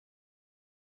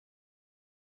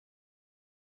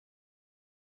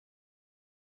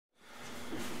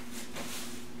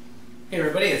Hey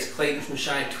everybody, it's Clayton from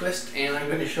ChiTwist, and I'm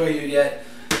going to show you yet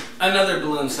another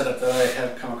balloon setup that I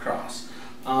have come across.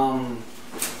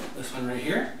 This one right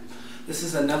here. This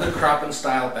is another Crop and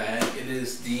Style bag. It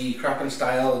is the Crop and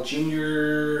Style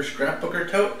Junior Scrapbooker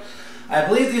Tote. I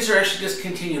believe these are actually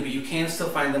discontinued, but you can still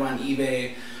find them on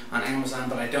eBay, on Amazon,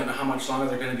 but I don't know how much longer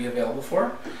they're going to be available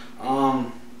for.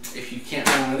 If you can't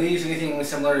find one of these, anything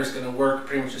similar is going to work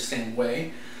pretty much the same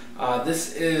way.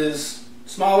 This is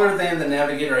smaller than the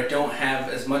Navigator. I don't have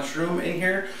as much room in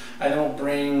here. I don't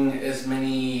bring as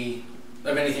many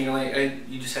of anything.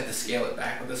 You just have to scale it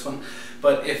back with this one.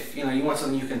 But if you want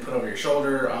something you can put over your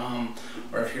shoulder,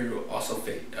 or if you also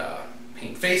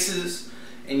paint faces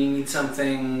and you need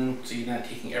something so you're not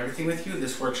taking everything with you,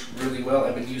 this works really well.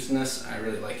 I've been using this. I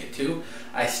really like it too.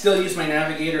 I still use my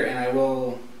Navigator, and I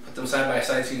will put them side by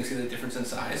side so you can see the difference in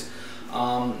size.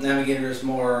 Navigator is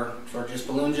more for just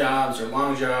balloon jobs or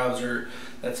long jobs, or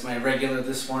that's my regular.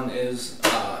 This one is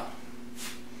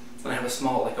when I have a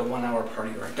small, like a 1 hour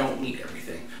party where I don't need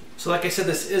everything. So like I said,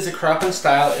 this is a Crop and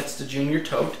Style. It's the Junior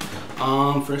Tote.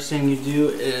 First thing you do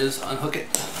is unhook it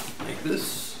like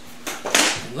this.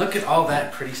 And look at all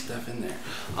that pretty stuff in there.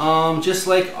 Just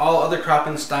like all other Crop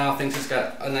and Style things, it's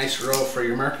got a nice row for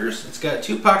your markers. It's got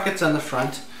 2 pockets on the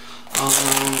front.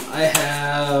 I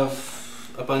have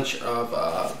a bunch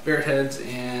of bear heads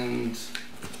and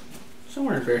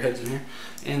somewhere bear heads in here,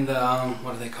 and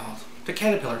what are they called? The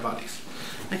caterpillar bodies.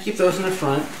 I keep those in the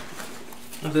front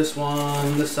of this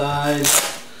one. This side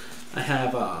I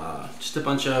have just a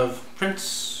bunch of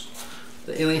prints,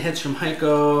 the alien heads from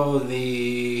Heiko,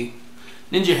 the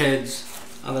ninja heads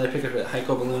that I picked up at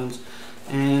Heiko Balloons,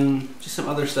 and just some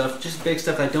other stuff, just big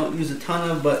stuff I don't use a ton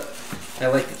of, but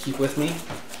I like to keep with me.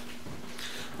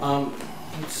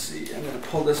 Let's see, I'm going to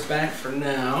pull this back for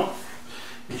now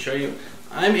and show you.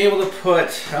 I'm able to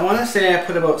put, I want to say I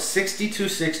put about 60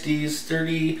 260s,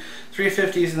 30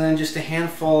 350s, and then just a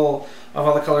handful of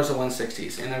all the colors of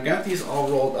 160s. And I've got these all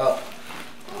rolled up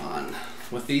on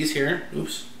with these here.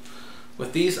 Oops.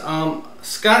 With these,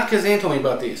 Scott Kazan told me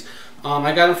about these.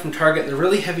 I got them from Target. They're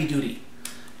really heavy duty,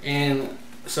 and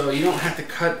so you don't have to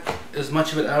cut as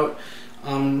much of it out.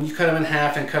 You cut them in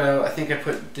half and cut out, I think I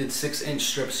did 6-inch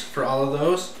strips for all of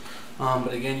those.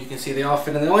 But again, you can see they all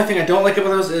fit in. The only thing I don't like about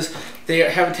those is they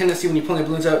have a tendency when you pull the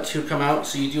balloons out to come out,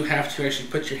 so you do have to actually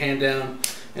put your hand down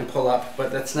and pull up,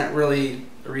 but that's not really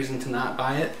a reason to not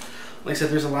buy it. Like I said,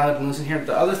 there's a lot of balloons in here.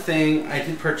 The other thing I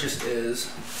did purchase is,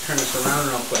 turn this around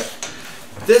real quick.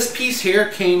 This piece here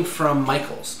came from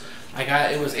Michael's.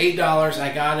 It was $8.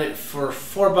 I got it for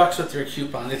 $4 with their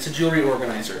coupon. It's a jewelry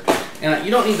organizer. And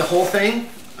you don't need the whole thing.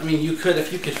 I mean, you could,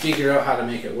 if you could figure out how to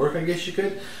make it work, I guess you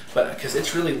could. But because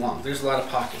it's really long, there's a lot of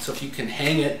pockets. So if you can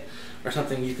hang it or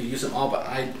something, you could use them all. But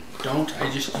I don't. I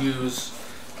just use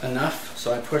enough.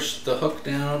 So I push the hook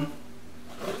down.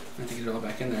 I have to get it all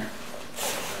back in there.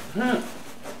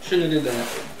 Shouldn't have did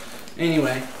that.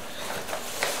 Anyway.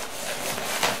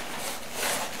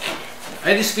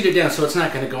 I just feed it down so it's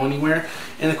not going to go anywhere.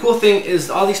 And the cool thing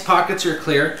is all these pockets are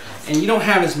clear, and you don't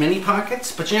have as many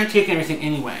pockets, but you're not taking everything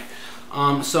anyway.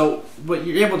 But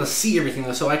you're able to see everything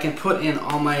though. So I can put in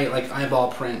all my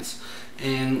eyeball prints,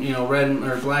 and red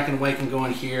or black and white can go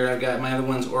in here. I've got my other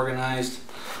ones organized,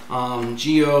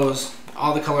 geos,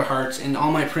 all the color hearts, and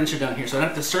all my prints are down here. So I don't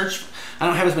have to search. I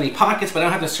don't have as many pockets, but I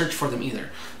don't have to search for them either.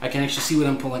 I can actually see what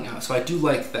I'm pulling out. So I do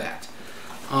like that.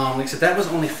 Like I said, that was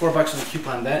only $4 with a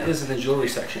coupon. That is in the jewelry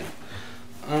section.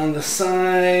 On the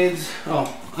sides,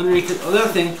 underneath it, the other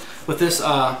thing with this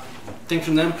thing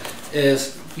from them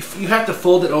is you have to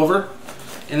fold it over,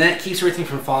 and that keeps everything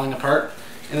from falling apart.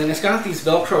 And then it's got these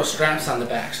Velcro straps on the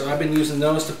back, so I've been using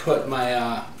those to put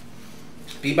my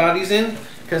bee bodies in,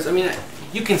 because I mean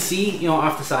you can see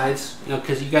off the sides,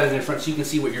 because you got it in front, so you can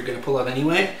see what you're going to pull out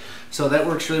anyway. So that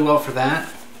works really well for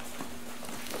that.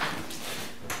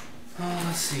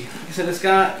 Let's see. Like I said, it's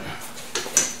got,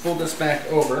 fold this back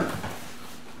over,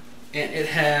 and it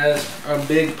has a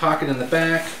big pocket in the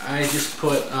back. I just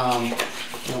put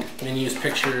menus,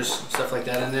 pictures, stuff like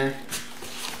that in there.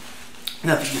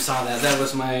 Not that you saw that. That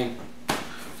was my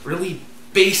really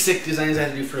basic designs I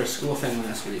had to do for a school thing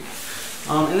last week.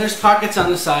 And there's pockets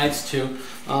on the sides too.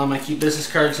 I keep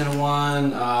business cards in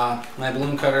one, my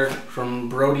balloon cutter from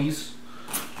Brody's,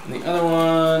 and the other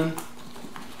one.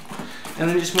 And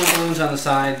then just more balloons on the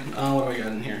side. What do I got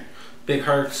in here? Big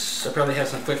hearts. I probably have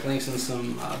some quick links and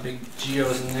some big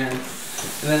geos in there.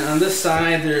 And then on this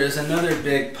side there is another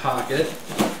big pocket.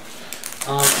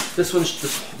 This one's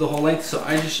just the whole length, so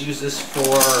I just use this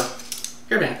for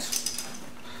hairbands.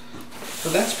 So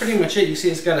that's pretty much it. You see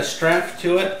it's got a strap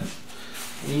to it,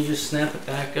 and you just snap it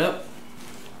back up.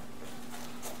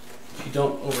 If you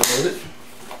don't overload it,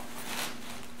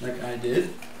 like I did.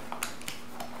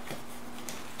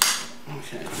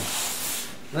 Okay,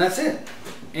 and that's it.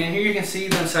 And here you can see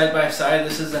them side by side.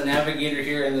 This is the Navigator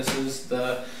here, and this is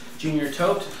the Junior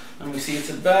Tote. And we see it's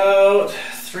about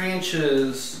 3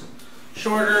 inches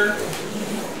shorter,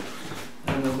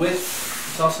 and the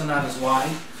width is also not as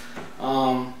wide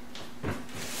or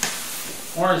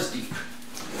as deep.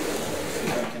 See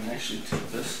if I can actually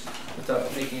tilt this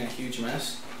without making a huge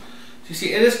mess. So you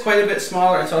see, it is quite a bit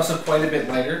smaller. It's also quite a bit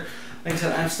lighter. Like I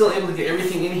said, I'm still able to get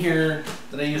everything in here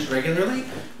that I use regularly.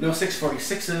 No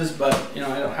 646s, but you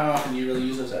know, how often do you really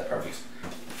use those at parties?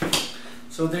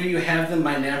 So there you have them,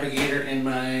 my Navigator and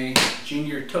my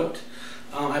Junior Tote.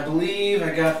 I believe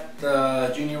I got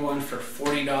the Junior one for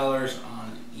 $40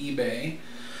 on eBay.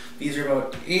 These are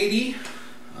about $80.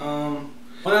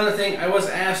 One other thing, I was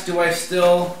asked, do I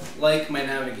still like my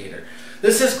Navigator?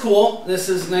 This is cool. This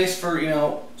is nice for, you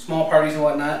know, small parties and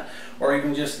whatnot, or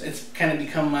even just, it's kind of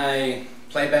become my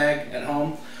play bag at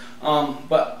home.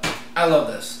 But I love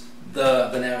this,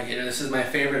 the Navigator. This is my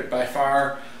favorite by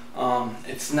far.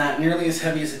 It's not nearly as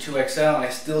heavy as the 2XL. I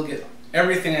still get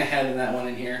everything I had in that one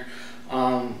in here.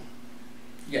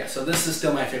 Yeah, so this is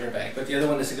still my favorite bag, but the other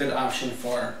one is a good option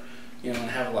for, you know, and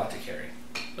have a lot to carry.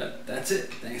 But that's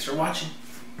it. Thanks for watching.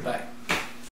 Bye.